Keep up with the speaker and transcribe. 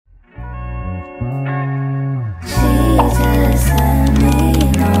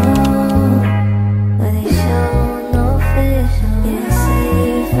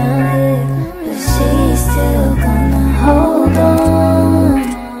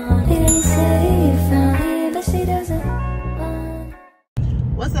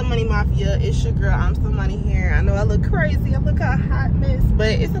It's your girl, I'm still money here. I know I look crazy, I look a hot mess, but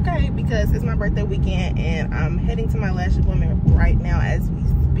it's okay because it's my birthday weekend and I'm heading to my lash appointment right now as we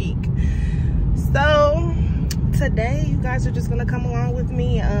speak. So today you guys are just gonna come along with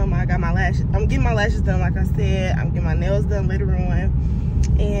me. I got my lashes, I'm getting my lashes done like I said. I'm getting my nails done later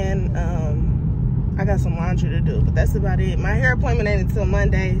on, and I got some laundry to do, but that's about it. My hair appointment ain't until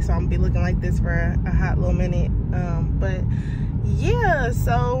Monday, so I'm gonna be looking like this for a hot little minute. But yeah,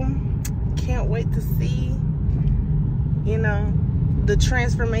 so can't wait to see, you know, the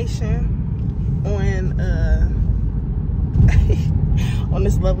transformation on on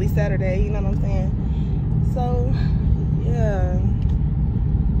this lovely Saturday, you know what I'm saying? So yeah,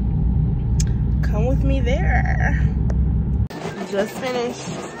 come with me there. Just finished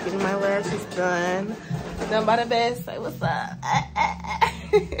getting my lashes done by the best. Say what's up.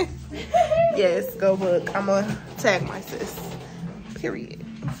 Yes, go book. I'm gonna tag my sis, period.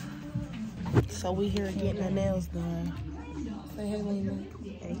 So we here getting the nails done. Say hey, Lena.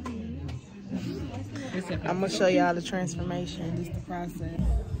 Hey. I'm gonna show y'all the transformation. This is the process.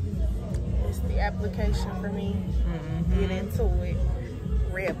 It's the application for me. Get into it.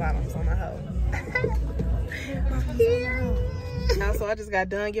 Red bottoms on the hoe. Here. Now, so I just got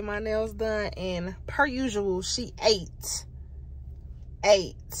done getting my nails done, and per usual, she ate.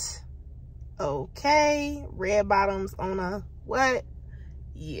 Okay, red bottoms on a what?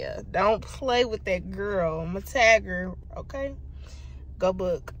 Yeah, don't play with that girl. I'm gonna tag her, okay? Go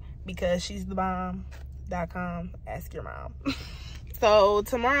book because she's the bomb.com. Ask your mom. So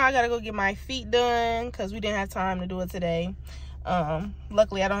tomorrow I gotta go get my feet done because we didn't have time to do it today.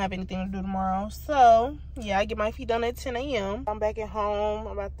 Luckily I don't have anything to do tomorrow, so yeah, I get my feet done at 10 a.m. I'm back at home.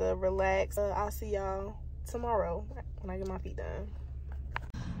 I'm about to relax. I'll see y'all tomorrow when I get my feet done.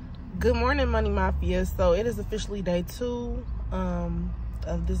 Good morning, Money Mafia. So it is officially day 2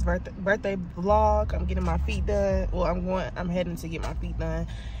 of this birthday vlog. I'm getting my feet done. Well, I'm heading to get my feet done,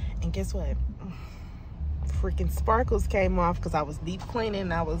 and guess what? Freaking sparkles came off because I was deep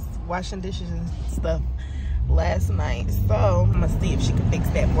cleaning. I was washing dishes and stuff last night, so I'm gonna see if she can fix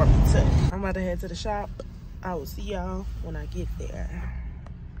that for me too. I'm about to head to the shop. I will see y'all when I get there.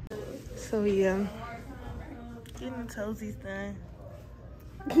 So yeah, getting the toesies done.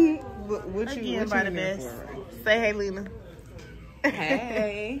 what you by the best for? Say hey, Lena.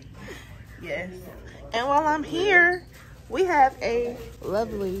 Hey. Yes. And while I'm here, we have a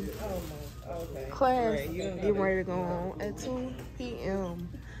lovely class getting ready to go on at 2 p.m.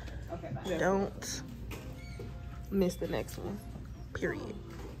 Don't miss the next one, period.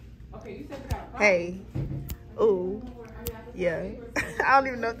 Hey. Ooh. Yeah. I don't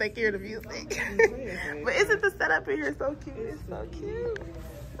even know if they hear the music. But isn't the setup in here so cute? It's so cute.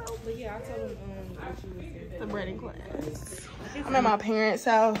 But yeah, I told them the braiding class. I'm at my parents'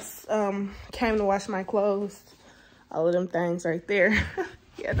 house. Came to wash my clothes. All of them things right there.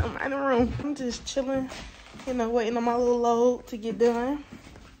 Yeah, don't mind the room. I'm just chilling, you know, waiting on my little load to get done.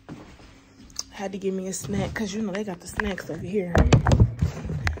 Had to give me a snack because you know they got the snacks over here.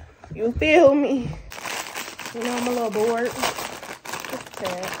 You feel me? You know I'm a little bored. Just a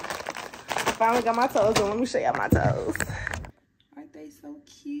tad. I finally got my toes on. Let me show y'all my toes. Aren't they so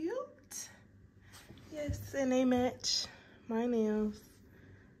cute? Yes, and they match my nails.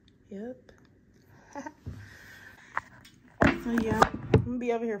 Yep. So yeah, I'm gonna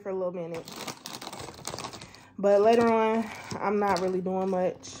be over here for a little minute. But later on, I'm not really doing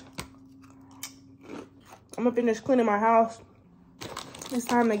much. I'm gonna finish cleaning my house. It's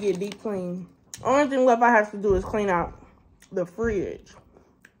time to get deep clean. Only thing left I have to do is clean out the fridge.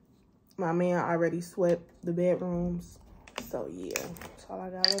 My man already swept the bedrooms. So yeah, that's all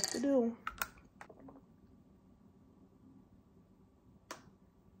I got left to do.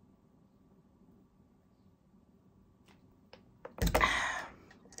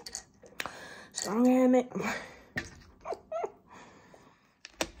 Strong hand it. I'll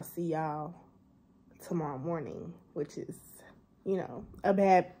see y'all tomorrow morning, which is, you know, a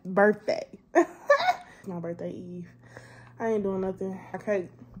bad birthday. It's my birthday eve. I ain't doing nothing. I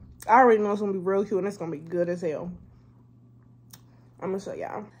already know it's gonna be real cute and it's gonna be good as hell. I'm gonna show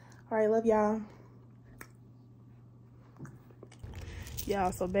y'all. All right, love y'all.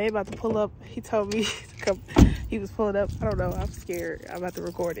 Y'all, so babe about to pull up. He told me to come. He was pulling up. I don't know. I'm scared. I'm about to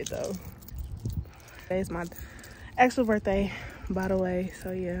record it though. Today's my actual birthday, by the way.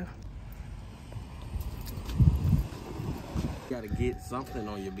 So yeah. Gotta get something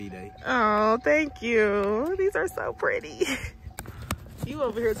on your B-Day. Oh, thank you. These are so pretty. You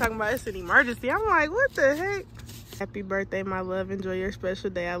over here talking about it's an emergency. I'm like, what the heck? Happy birthday, my love. Enjoy your special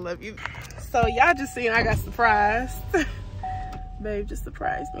day. I love you. So y'all just seen I got surprised Babe just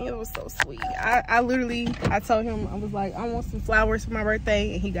surprised me. It was so sweet. I told him, I was like, I want some flowers for my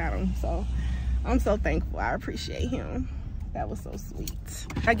birthday, and he got them. So I'm so thankful. I appreciate him. That was so sweet.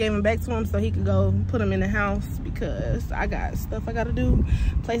 I gave him back to him so he could go put them in the house because I got stuff I gotta do,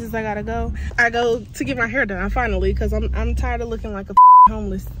 places I gotta go. I go to get my hair done finally because I'm tired of looking like a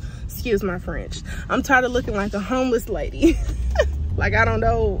homeless, excuse my French. I'm tired of looking like a homeless lady. Like I don't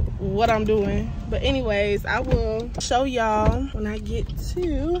know what I'm doing. But anyways, I will show y'all when I get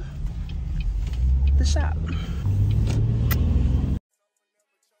to the shop.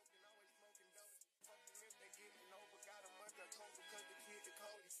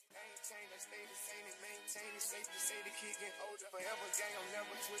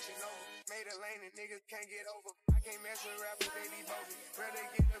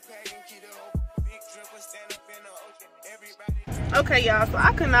 Okay, y'all, so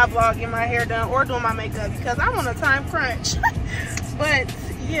I could not vlog getting my hair done or doing my makeup because I'm on a time crunch. But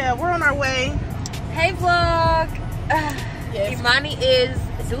yeah, we're on our way. Hey vlog. Yes. Imani is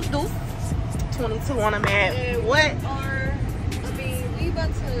deuce 22 on a mat. And what? We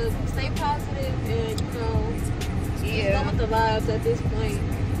about to stay positive and go with the vibes at this point.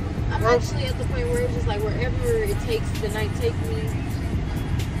 I'm actually at the point where it's just like wherever it takes the night take me.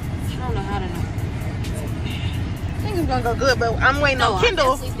 I don't know how to know. I think it's gonna go good, but I'm waiting on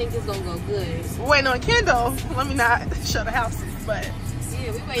Kendall. I actually think it's gonna go good. We're waiting on Kendall. Let me not shut the houses, but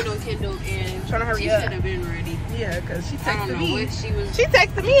yeah, we waiting on Kendall and trying to hurry she up. should have been ready. Yeah, because she I texted don't know me. what she was. She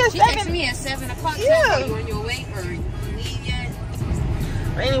texted me at 7. She texted me at 7 o'clock. Yeah. Are you on your way or you leave yet?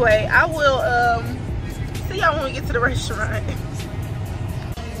 But anyway, I will see y'all when we get to the restaurant.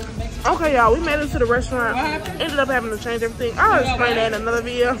 Okay, y'all, we made it to the restaurant. Ended up having to change everything. I'll explain that in another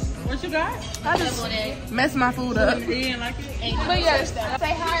video. What you got? I just messed my food up. You didn't like it? But yeah, say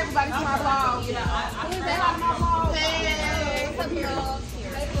hi everybody to my vlog. Say hi to my vlog. Hey.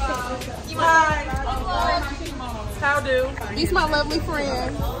 Hi. How do? These my lovely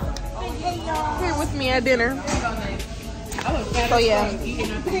friends. Here with me at dinner. So yeah.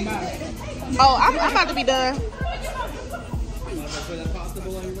 Oh, I'm about to be done.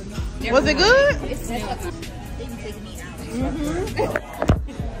 Was it good?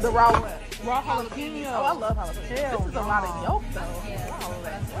 The raw jalapeno. Oh, I love jalapeno. This is a lot of yolk though.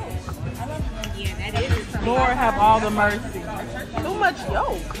 Lord have all the mercy. Too much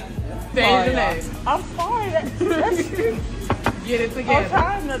yolk. I'm sorry. Get it together.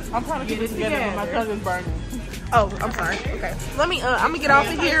 I'm trying to get it together, but my tongue is burning. Oh, I'm sorry. Okay. Let me, I'm gonna get off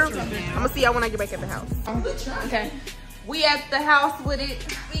of here. I'm gonna see y'all when I get back at the house. Okay. We at the house with it.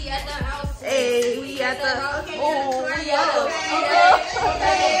 We at the house. Hey, we at the. Oh, we at the.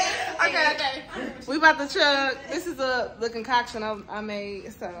 Okay. We about to chug. This is the concoction I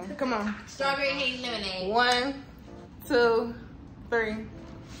made. So come on. Strawberry haze lemonade. 1, 2, 3.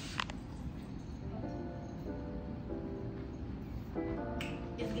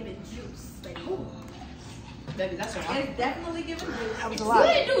 It's giving juice, baby. Baby, that's right. It's definitely giving juice. That was a lot.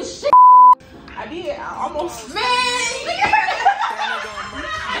 You didn't do shit. I did. I almost. Man.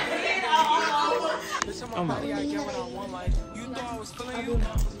 Oh my. We in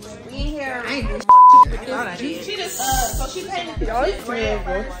here. I ain't doing She just so she painted the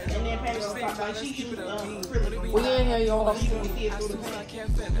and then painted on top. Like she used We in here, y'all.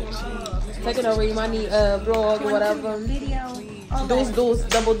 Take it over. Imani vlog or whatever. Deuce,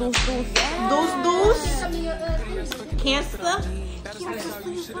 double deuce. Cancer.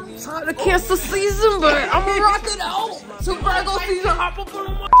 It's not the cancer season, but I'm gonna rock it out. To Virgo season, hop up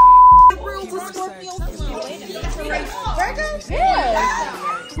on my real with Scorpio. Virgo?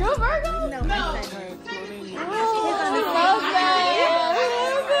 Yeah. You're a Virgo? No.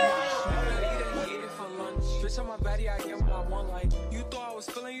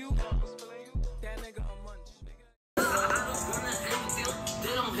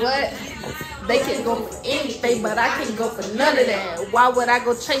 What? They can go for anything, but I can't go for none of that. Why would I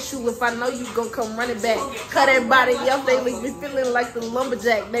go chase you if I know you gonna come running back? Cut everybody off, they leave me feeling like the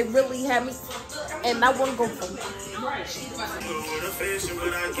lumberjack. They really have me, and I won't go for them. Right. So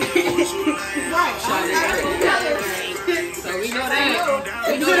we know that.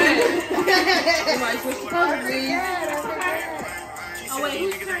 We know that. Oh wait,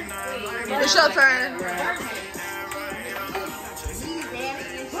 whose turn? It's your turn.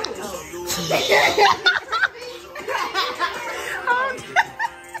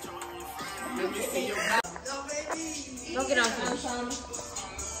 Don't get on to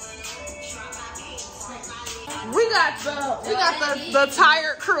We got the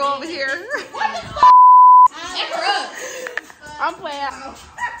tired crew over here. I'm playing.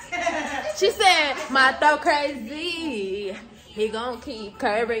 She said, my throat crazy. He gon' keep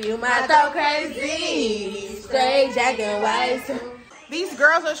curving you, my throat crazy. Straight Jack and White. These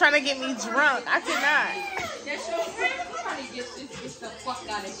girls are trying to get me drunk. I cannot. That's your friend. Somebody get the fuck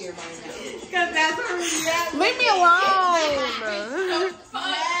out of here right now. Because that's where we at. Leave me alone.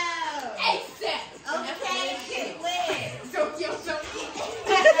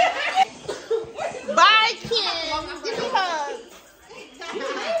 Bye, Kim. Give me hugs.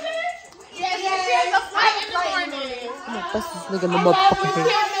 Bust this nigga in the motherfucking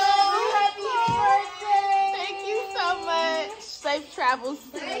head. Thank you so much. Safe travels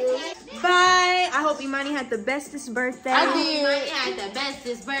to you. Bye. I hope Imani had the bestest birthday. I did. Imani had the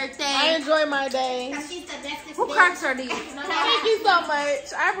bestest birthday. I enjoy my day. Who cracks are these? Thank you so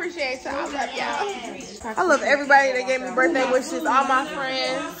much. I appreciate y'all. I love y'all. I love everybody that gave me birthday wishes. All my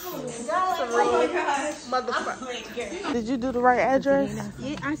friends. Motherfucker. Did you do the right address?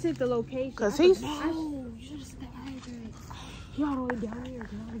 Yeah, I sent the location. Cause he's. Oh, you should have sent the address. He all the way down here.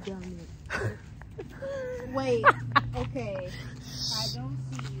 Wait. Okay. I don't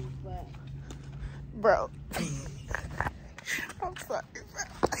see you, but. Bro. I'm sorry, bro.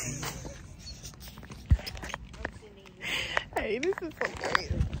 Hey, this is so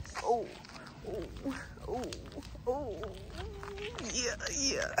great. Oh, oh, oh, oh.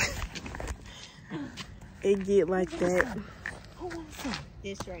 Yeah. It get like that. Who wants some?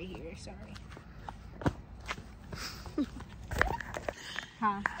 This right here. Sorry.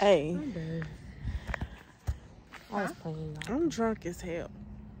 Huh? Hey, I was playing. I'm drunk as hell.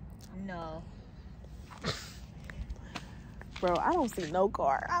 No. Bro, I don't see no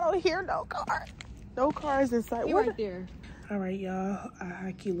car. I don't hear no car. No cars in sight. He right there. All right, y'all.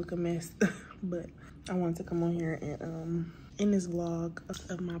 I keep looking a mess, but I wanted to come on here and in this vlog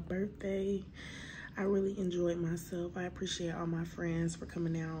of my birthday. I really enjoyed myself. I appreciate all my friends for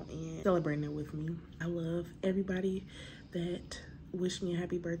coming out and celebrating it with me. I love everybody that wished me a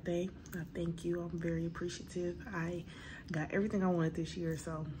happy birthday. I thank you. I'm very appreciative. I got everything I wanted this year,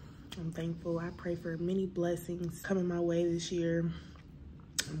 so I'm thankful. I pray for many blessings coming my way this year.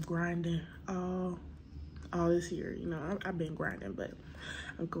 I'm grinding all this year. You know, I've been grinding, but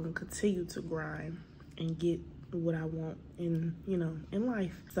I'm going to continue to grind and get what I want in, you know, in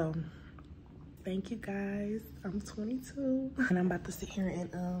life. So thank you guys. I'm 22 and I'm about to sit here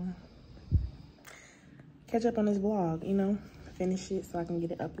and catch up on this vlog, you know, finish it so I can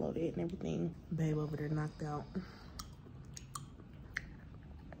get it uploaded and everything. Babe over there knocked out.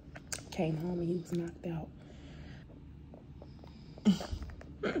 Came home and he was knocked out.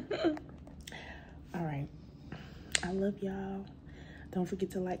 All right, I love y'all. Don't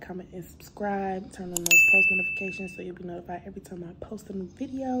forget to like, comment, and subscribe. Turn on those post notifications so you'll be notified every time I post a new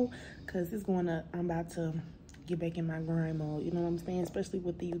video, because it's going to, I'm about to get back in my grind mode, you know what I'm saying, especially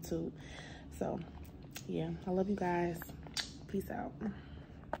with the YouTube. So yeah, I love you guys. Peace out.